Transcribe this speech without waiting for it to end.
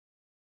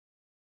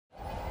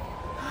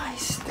Hi,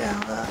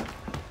 Stella.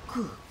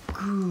 Good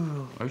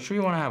girl. Are you sure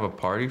you want to have a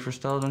party for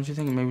Stella? Don't you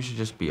think maybe it should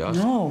just be us?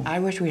 No, I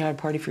wish we had a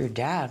party for your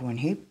dad when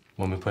he...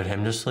 Want me to put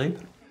him to sleep?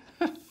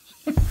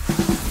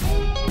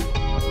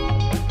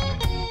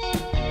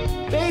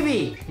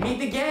 Baby, meet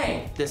the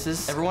gang. This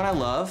is everyone I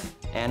love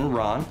and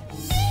Ron.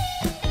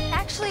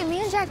 Actually,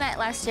 me and Jack met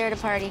last year at a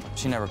party.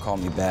 She never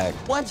called me back.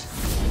 What?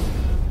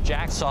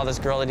 Jack saw this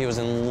girl that he was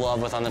in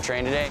love with on the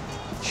train today.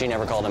 She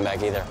never called him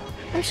back either.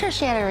 I'm sure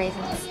she had her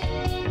reasons.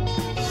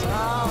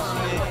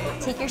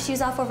 Take your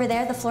shoes off over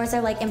there. The floors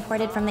are like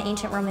imported from the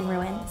ancient Roman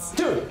ruins.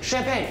 Dude,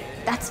 champagne.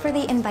 That's for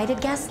the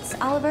invited guests,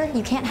 Oliver.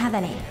 You can't have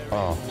any.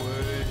 Oh.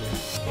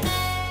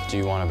 Do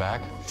you want it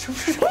back?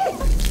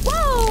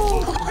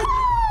 Whoa!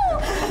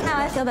 Now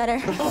I feel better.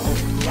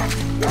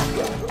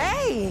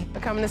 Hey,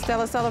 we're coming to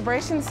Stella's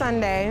Celebration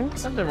Sunday.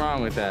 Something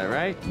wrong with that,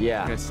 right?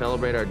 Yeah. We're gonna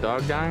celebrate our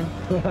dog dying?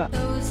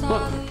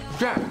 Look,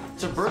 Jack,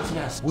 it's a bird's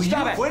nest. Will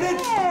Stop you it. quit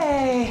it?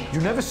 Hey.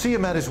 You never see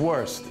him at his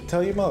worst.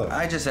 Tell your mother.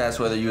 I just asked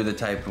whether you're the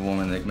type of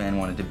woman that men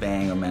wanted to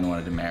bang or men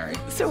wanted to marry.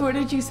 So what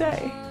did you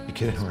say? You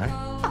kidding, right?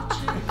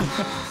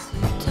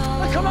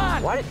 Come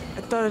on. What?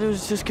 I thought it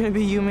was just gonna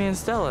be you, me, and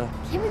Stella.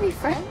 Can't we be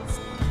friends?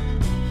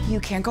 You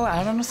can't go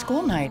out on a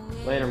school night.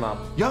 Later, Mom.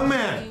 Young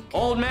man!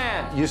 Old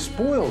man. You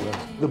spoil them.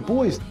 The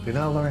boys, they're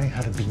not learning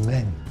how to be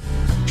men.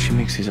 She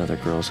makes these other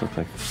girls look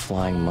like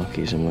flying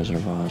monkeys in Wizard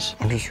of Oz.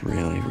 I'm just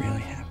really,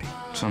 really happy.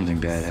 Something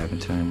bad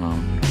happened to my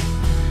mom.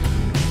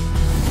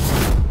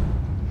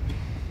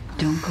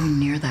 Don't go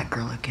near that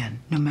girl again,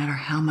 no matter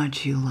how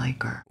much you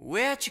like her.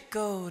 Where'd you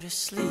go to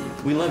sleep?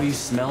 We love you,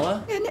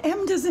 Smella. And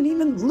M doesn't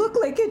even look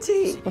like a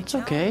T. It's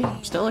okay.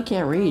 Stella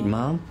can't read,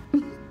 Mom. I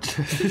don't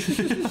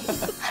know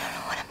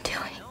what I'm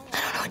doing. I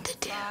don't know what to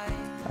do.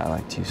 I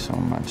liked you so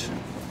much.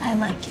 I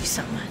like you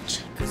so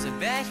much. Cause I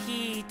bet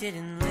he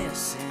didn't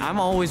listen. I'm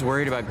always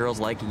worried about girls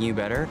liking you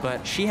better,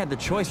 but she had the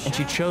choice and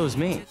she chose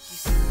me.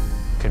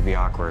 Could be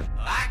awkward.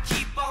 I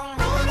keep on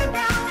rolling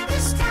around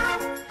this town,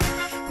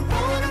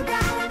 rolling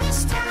around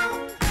this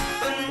town,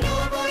 but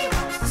nobody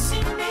wants to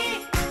see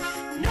me.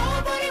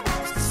 Nobody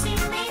wants to see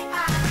me.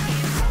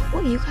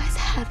 What you guys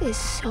have is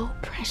so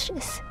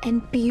precious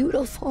and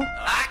beautiful.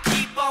 I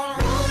keep on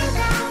rolling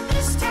around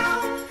this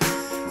town,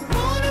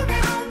 rolling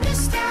around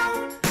this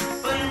town,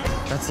 but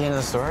that's the end of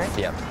the story?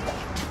 Yep.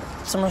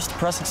 It's the most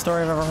depressing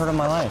story I've ever heard in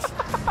my life.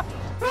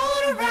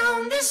 Rolling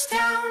around this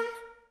town.